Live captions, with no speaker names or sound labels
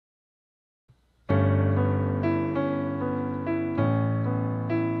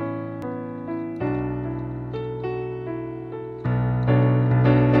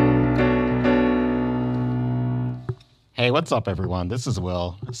Hey, what's up, everyone? This is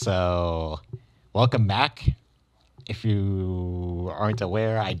Will. So, welcome back. If you aren't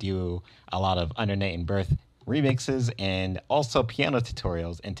aware, I do a lot of Undernight and Birth remixes and also piano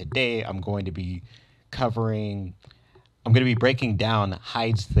tutorials. And today covering, I'm going to be breaking down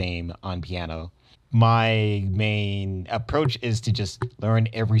Hyde's theme on piano. My main approach is to just learn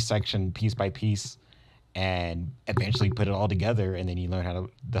every section piece by piece and eventually put it all together, and then you learn how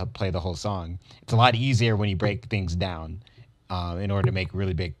to play the whole song. It's a lot easier when you break things down in order to make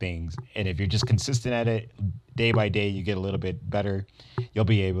really big things. And if you're just consistent at it day by day, you get a little bit better. You'll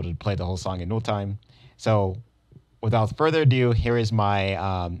be able to play the whole song in no time. So, without further ado, here is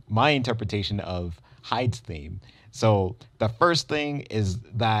my interpretation of Hyde's theme. So the first thing is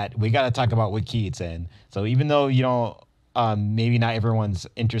that we got to talk about what key it's in. So even though you don't, maybe not everyone's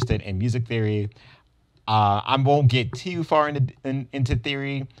interested in music theory, I won't get too far into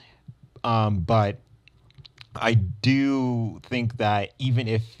theory, but I do think that even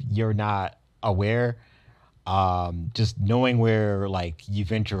if you're not aware, just knowing where like you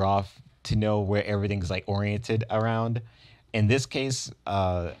venture off to know where everything's like oriented around. In this case,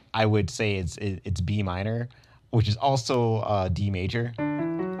 I would say it's B minor, which is also D major.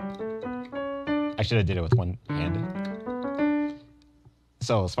 I should have did it with one hand.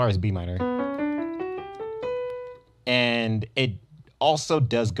 So as far as B minor, and it also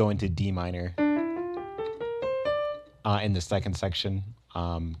does go into D minor in the second section,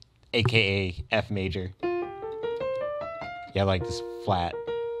 aka F major. Yeah, like this flat,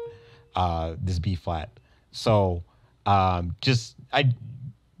 this B flat. So I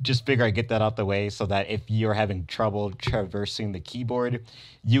just figure I get that out the way so that if you're having trouble traversing the keyboard,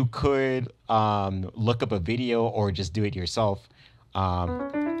 you could look up a video or just do it yourself.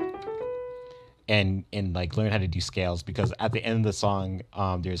 And like learn how to do scales, because at the end of the song,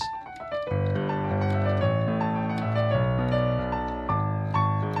 there's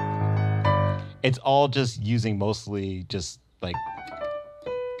it's all just using mostly just like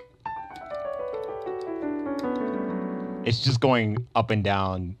it's just going up and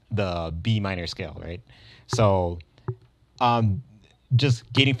down the B minor scale, right? So,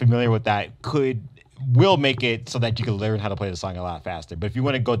 just getting familiar with that will make it so that you can learn how to play the song a lot faster. But if you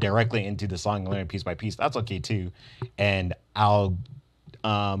want to go directly into the song and learn piece by piece, that's okay too. And I'll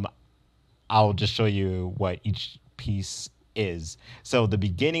just show you what each piece is. So the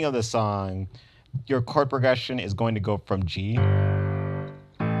beginning of the song, your chord progression is going to go from G to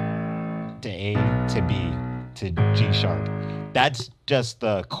A to B to G sharp. That's just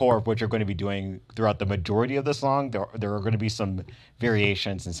the core of what you're going to be doing throughout the majority of the song. There are going to be some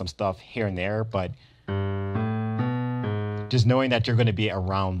variations and some stuff here and there, but just knowing that you're going to be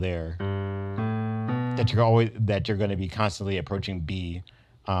around there, that you're going to be constantly approaching B,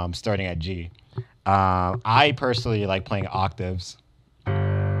 starting at G. I personally like playing octaves.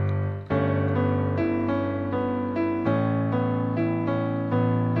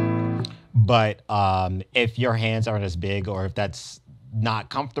 But if your hands aren't as big, or if that's not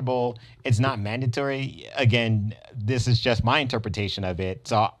comfortable, it's not mandatory. Again, this is just my interpretation of it.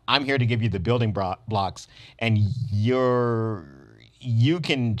 So I'm here to give you the building blocks, and you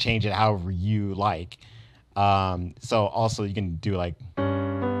can change it however you like. So also you can do like.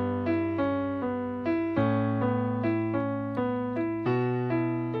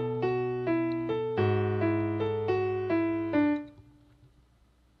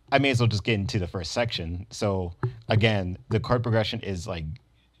 I may as well just get into the first section. So again, the chord progression is like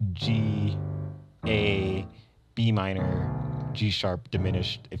G, A, B minor, G sharp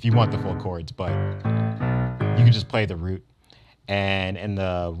diminished, if you want the full chords, but you can just play the root. And in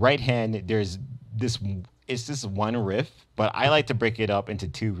the right hand, there's this one riff, but I like to break it up into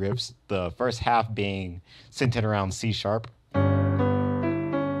two riffs. The first half being centered around C sharp.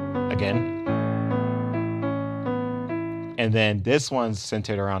 Again. And then this one's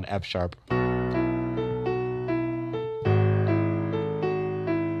centered around F sharp.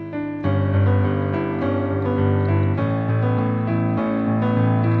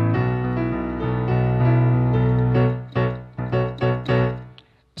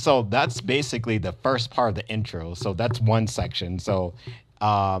 So that's basically the first part of the intro. So that's one section. So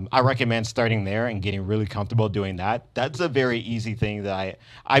I recommend starting there and getting really comfortable doing that. That's a very easy thing that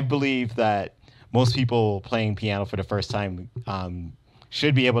I believe that most people playing piano for the first time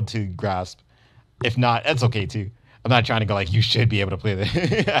should be able to grasp. If not, that's okay too. I'm not trying to go like you should be able to play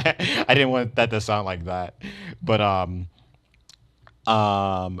that. I didn't want that to sound like that. But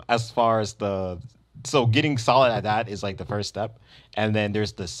as far as so getting solid at that is like the first step, and then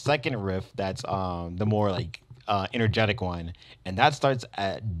there's the second riff that's the more like energetic one, and that starts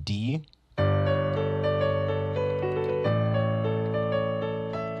at D.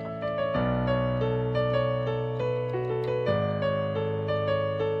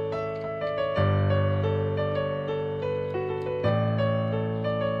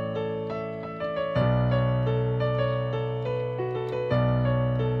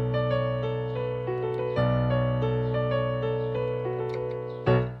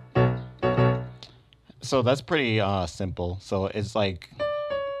 So that's pretty simple. So it's like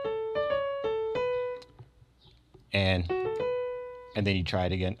and then you try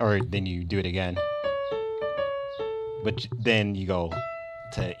it again, or then you do it again. But then you go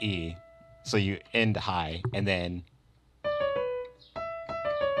to E. So you end high and then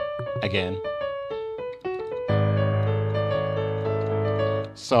again.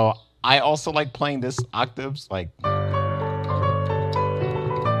 So I also like playing this octaves, like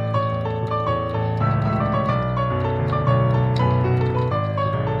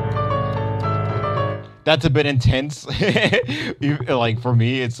that's a bit intense. Like for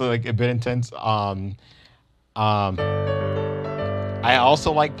me, it's like a bit intense. Um, I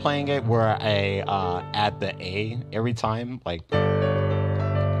also like playing it where I add the A every time. Like,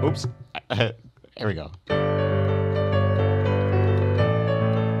 oops, here we go.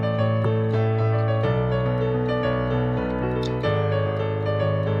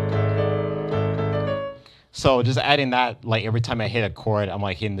 So just adding that, like every time I hit a chord, I'm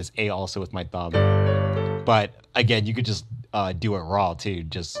like hitting this A also with my thumb. But again, you could just do it raw too.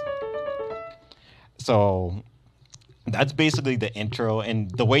 Just so that's basically the intro, and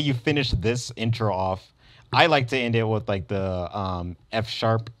the way you finish this intro off, I like to end it with like the F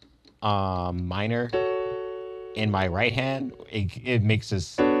sharp minor in my right hand. It makes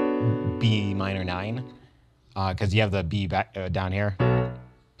this B minor 9 because you have the B back down here.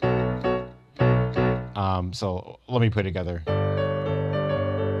 So let me put it together.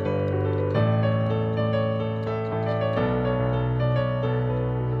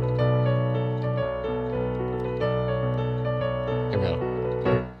 Here we go.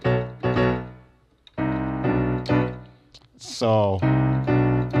 So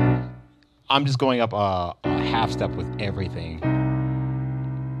I'm just going up a half step with everything.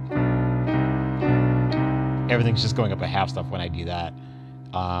 Everything's just going up a half step when I do that.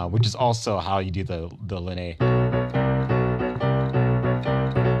 Which is also how you do the Linné.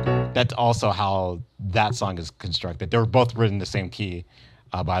 That's also how that song is constructed. They're both written in the same key,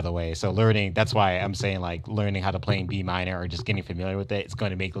 by the way. So learning, that's why I'm saying like learning how to play in B minor or just getting familiar with it, it's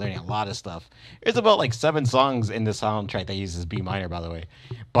going to make learning a lot of stuff. There's about like 7 songs in the soundtrack that uses B minor, by the way.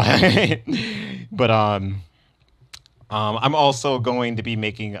 But I'm also going to be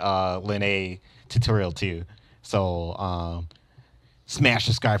making a Linné tutorial too. So smash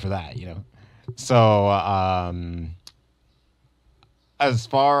the sky for that, you know. So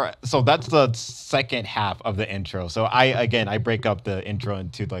so that's the second half of the intro. So I break up the intro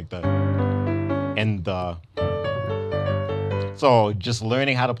into like so just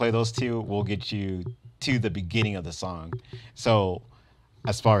learning how to play those two will get you to the beginning of the song. So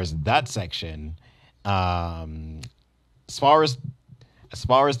as far as that section, as far as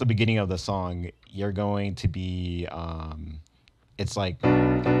the beginning of the song, you're going to be it's like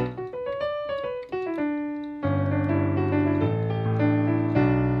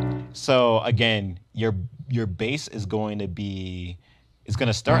so again, your bass is going to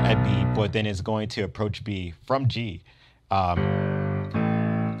start at B, but then it's going to approach B from G, like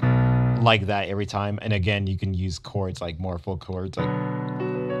that every time. And again, you can use chords like more full chords, like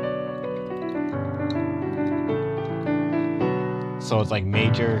so it's like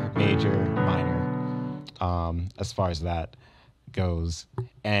major, major, minor, as far as that goes.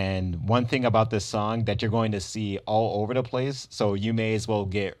 And one thing about this song that you're going to see all over the place, so you may as well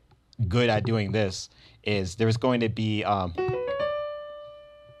get good at doing this, is there's going to be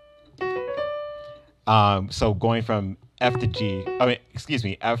so going from F to G,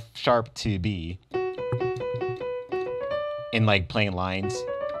 F sharp to B in like plain lines.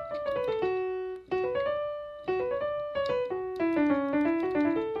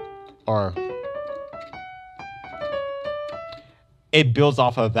 Or it builds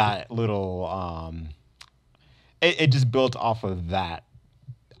off of that little it just builds off of that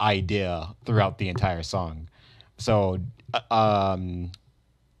idea throughout the entire song. So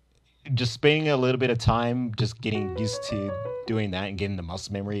just spending a little bit of time just getting used to doing that and getting the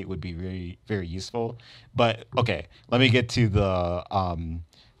muscle memory would be very, very useful. But okay, let me get to the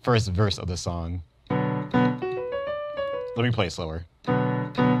first verse of the song. Let me play it slower.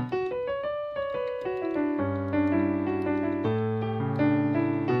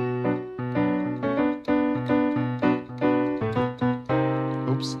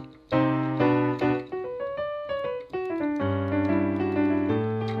 Oops.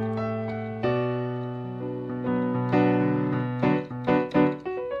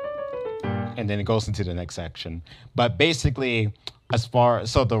 And then it goes into the next section. But basically,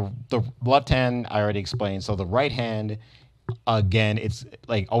 so the left hand I already explained. So the right hand, again, it's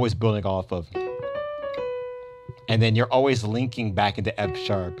like always building off of, and then you're always linking back into F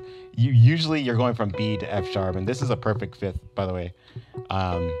sharp. You're going from B to F sharp, and this is a perfect fifth, by the way.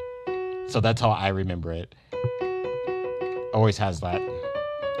 So that's how I remember it. Always has that.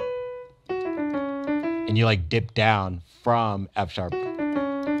 And you like dip down from F sharp.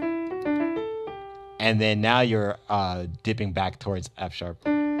 And then now you're dipping back towards F sharp.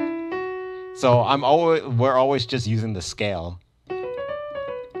 So we're always just using the scale.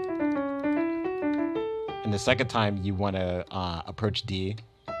 And the second time you want to approach D,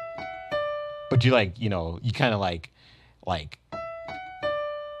 but you you kind of like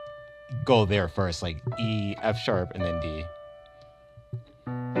go there first, like E, F sharp, and then D.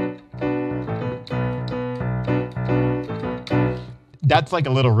 That's like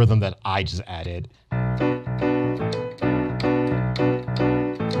a little rhythm that I just added.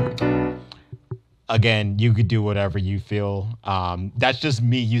 Again, you could do whatever you feel. That's just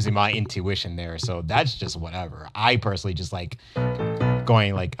me using my intuition there. So that's just whatever. I personally just like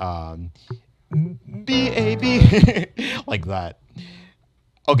going like B, A, B, like that.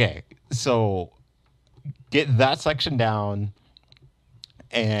 Okay, so get that section down,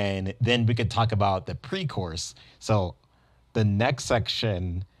 and then we could talk about the pre-chorus. So the next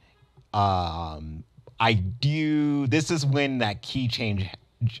section, this is when that key change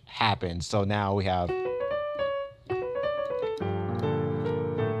happens. So now we have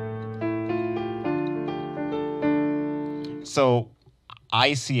so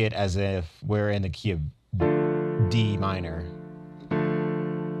I see it as if we're in the key of D minor,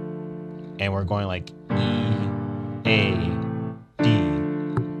 and we're going like E, A, D,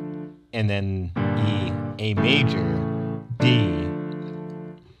 and then E, A major, D.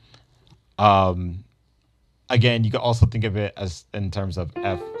 Again, you can also think of it as in terms of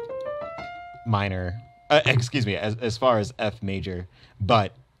F minor. Excuse me, as far as F major.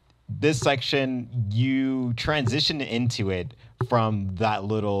 But this section, you transition into it from that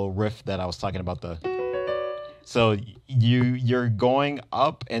little riff that I was talking about. So you're going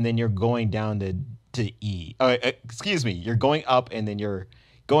up and then you're going down to E. Excuse me, you're going up and then you're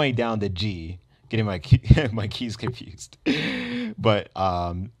going down to G. Getting my keys confused. But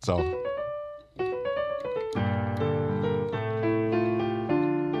so.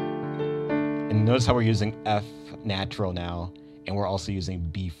 And notice how we're using F natural now, and we're also using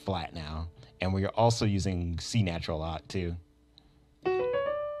B flat now, and we're also using C natural a lot too.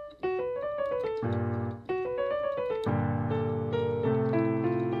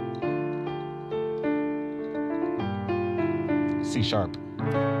 C sharp,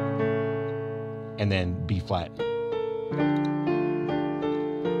 and then B flat.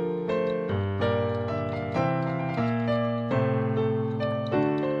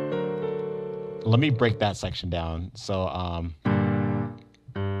 Let me break that section down. So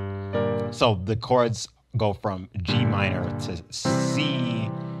the chords go from G minor to C,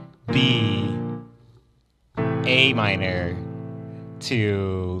 B, A minor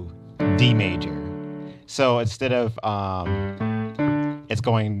to D major. So instead of it's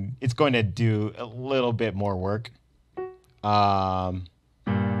going to do a little bit more work.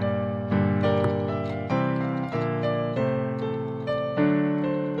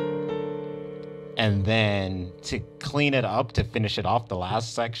 And then to clean it up, to finish it off, the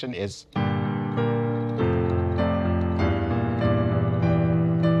last section is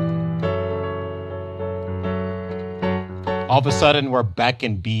all of a sudden we're back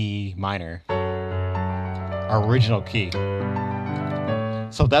in B minor, our original key.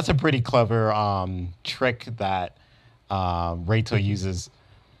 So that's a pretty clever trick that Reito uses.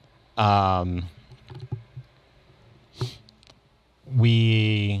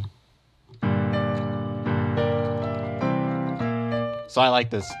 So I like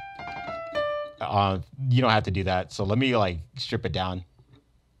this. You don't have to do that. So let me like strip it down.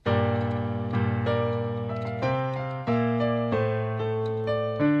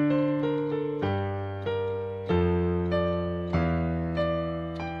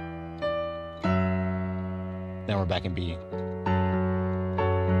 Then we're back in B.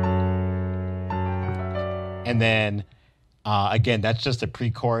 And then again, that's just a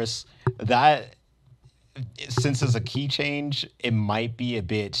pre-chorus. That, since it's a key change, it might be a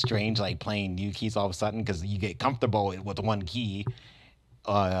bit strange, like playing new keys all of a sudden, because you get comfortable with one key,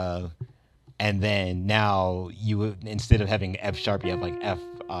 and then now you, instead of having F sharp, you have like F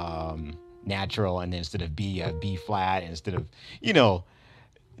natural, and then instead of B, you have B flat, and instead of,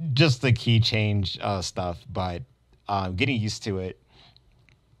 just the key change stuff. But getting used to it.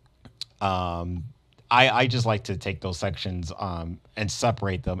 I just like to take those sections and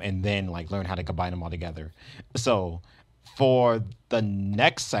separate them, and then like learn how to combine them all together. So for the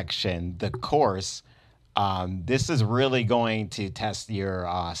next section, the chorus, This is really going to test your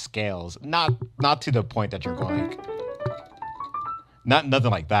scales. Not to the point that you're going, not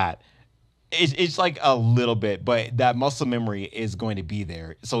nothing like that. It's like a little bit, but that muscle memory is going to be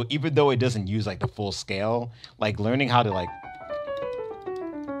there. So even though it doesn't use like the full scale, like learning how to like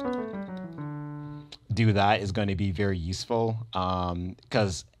do that is going to be very useful.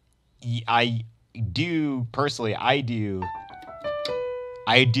 Because I do personally, I do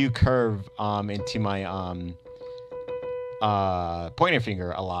curve into my pointer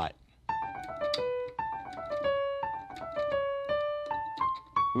finger a lot.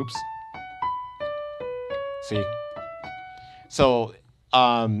 Oops. See? So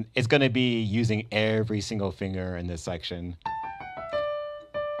it's gonna be using every single finger in this section.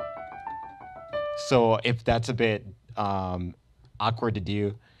 So if that's a bit awkward to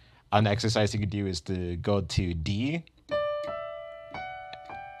do, an exercise you could do is to go to D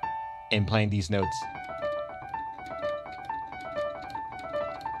and playing these notes.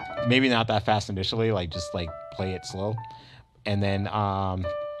 Maybe not that fast initially, like just like play it slow. And then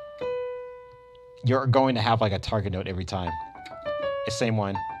you're going to have like a target note every time. The same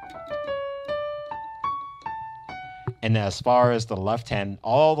one. And as far as the left hand,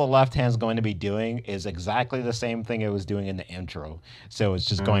 all the left hand's going to be doing is exactly the same thing it was doing in the intro. So it's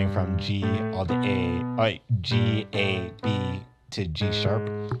just going from G all to G, A, B to G sharp.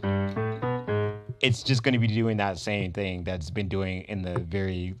 It's just going to be doing that same thing that's been doing in the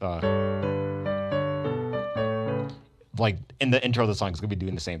very, like in the intro of the song, it's going to be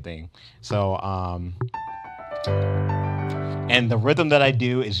doing the same thing. So, and the rhythm that I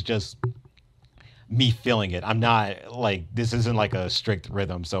do is just me feeling it. I'm not like, this isn't like a strict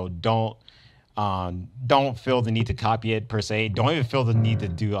rhythm. So don't feel the need to copy it per se. Don't even feel the need to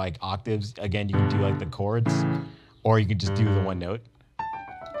do like octaves. Again, you can do like the chords, or you can just do the one note.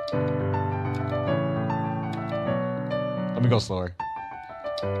 Let me go slower.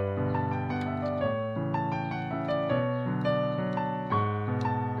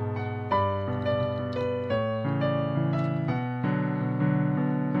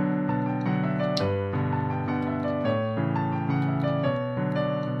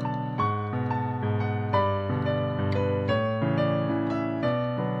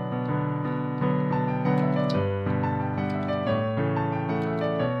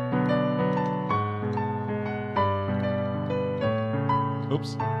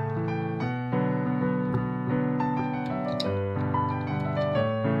 Oops.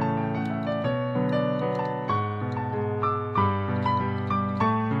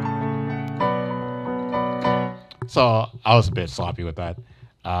 So I was a bit sloppy with that.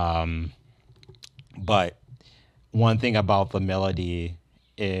 But one thing about the melody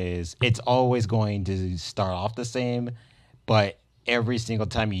is it's always going to start off the same, but every single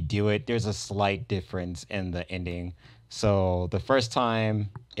time you do it, there's a slight difference in the ending. So the first time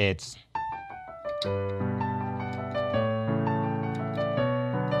it's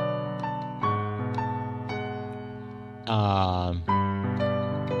um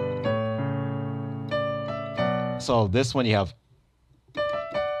so this one you're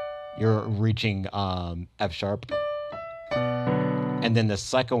reaching F sharp. And then the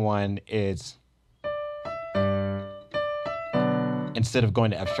second one is instead of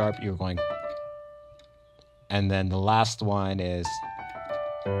going to F sharp, you're going. And then the last one is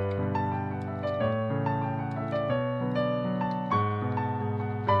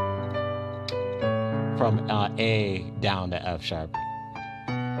from A down to F sharp.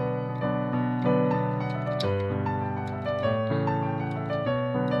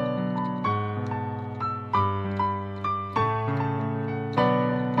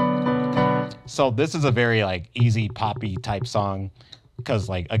 So this is a very like easy poppy type song because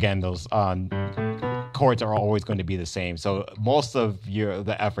like again those chords are always going to be the same. So most of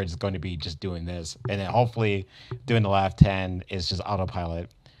the effort is going to be just doing this, and then hopefully doing the left hand is just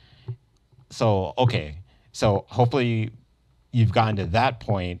autopilot. So okay, so hopefully you've gotten to that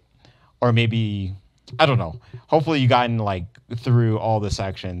point, or maybe I don't know. Hopefully you gotten like through all the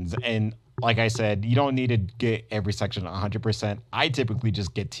sections, and like I said, you don't need to get every section 100%. I typically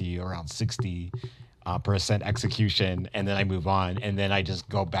just get to around 60 percent execution, and then I move on, and then I just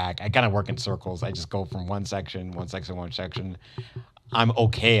go back. I kind of work in circles. I just go from one section. I'm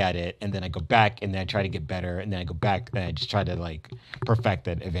okay at it, and then I go back, and then I try to get better, and then I go back, and I just try to like perfect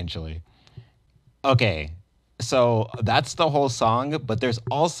it eventually. Okay, so that's the whole song, but there's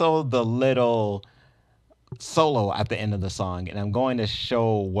also the little solo at the end of the song, and I'm going to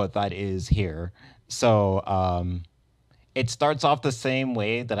show what that is here. So it starts off the same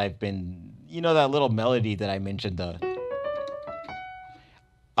way that I've been, that little melody that I mentioned,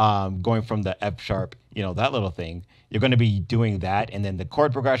 going from the F sharp, that little thing. You're going to be doing that, and then the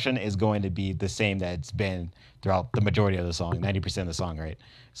chord progression is going to be the same that it's been throughout the majority of the song, 90% of the song, right?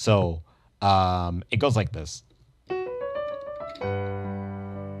 So it goes like this.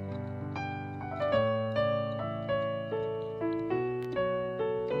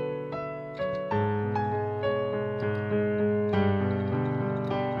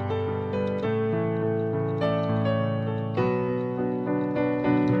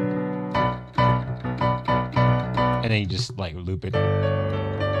 And then you just like loop it.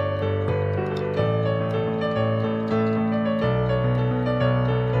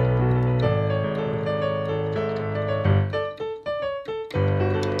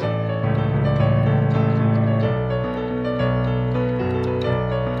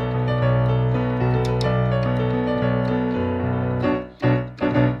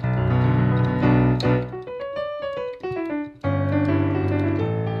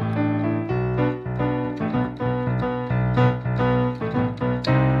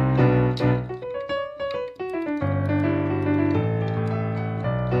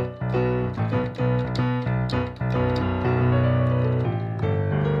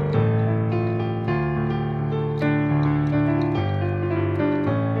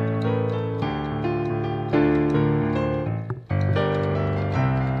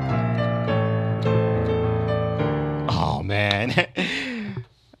 Oh man.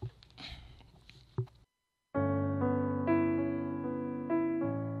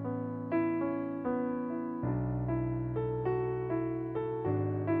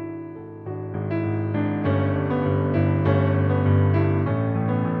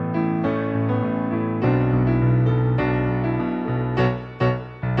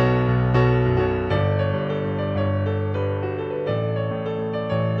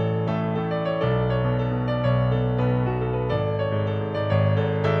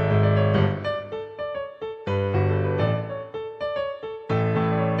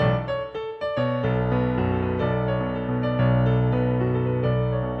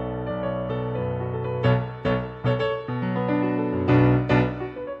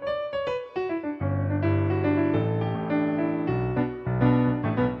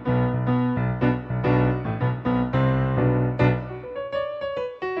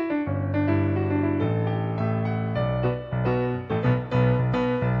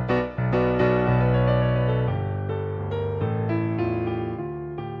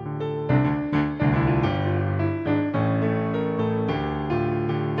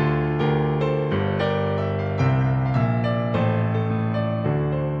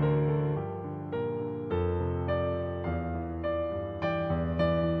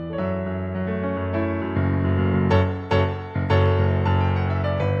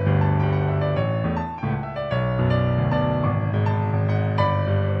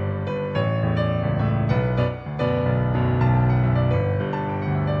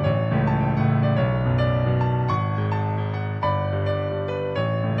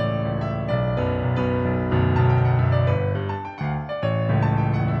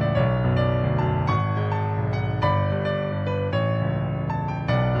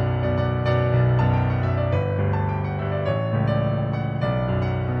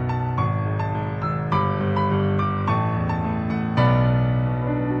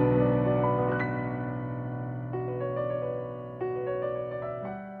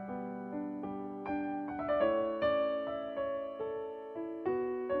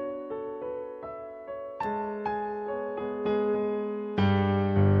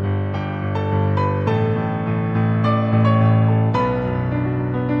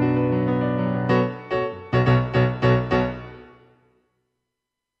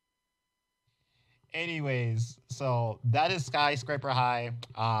 Anyways, so that is Skyscraper High.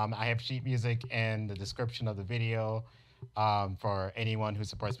 I have sheet music in the description of the video. For anyone who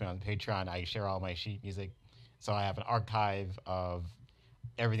supports me on Patreon, I share all my sheet music. So I have an archive of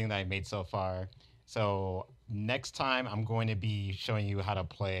everything that I've made so far. So next time, I'm going to be showing you how to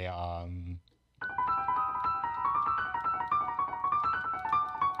play.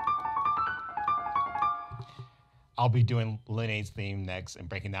 I'll be doing Linnaeus theme next and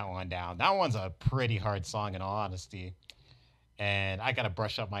breaking that one down. That one's a pretty hard song, in all honesty. And I got to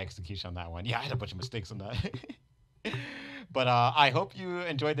brush up my execution on that one. Yeah, I had a bunch of mistakes on that. But I hope you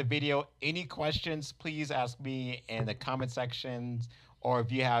enjoyed the video. Any questions, please ask me in the comment sections. Or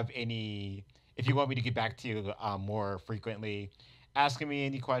if you have any, if you want me to get back to you more frequently, asking me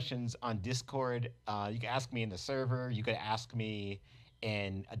any questions on Discord. You can ask me in the server. You can ask me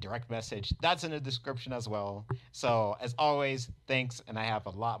in a direct message. That's in the description as well. So as always, thanks. And I have a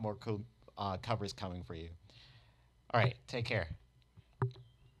lot more cool covers coming for you. All right, take care.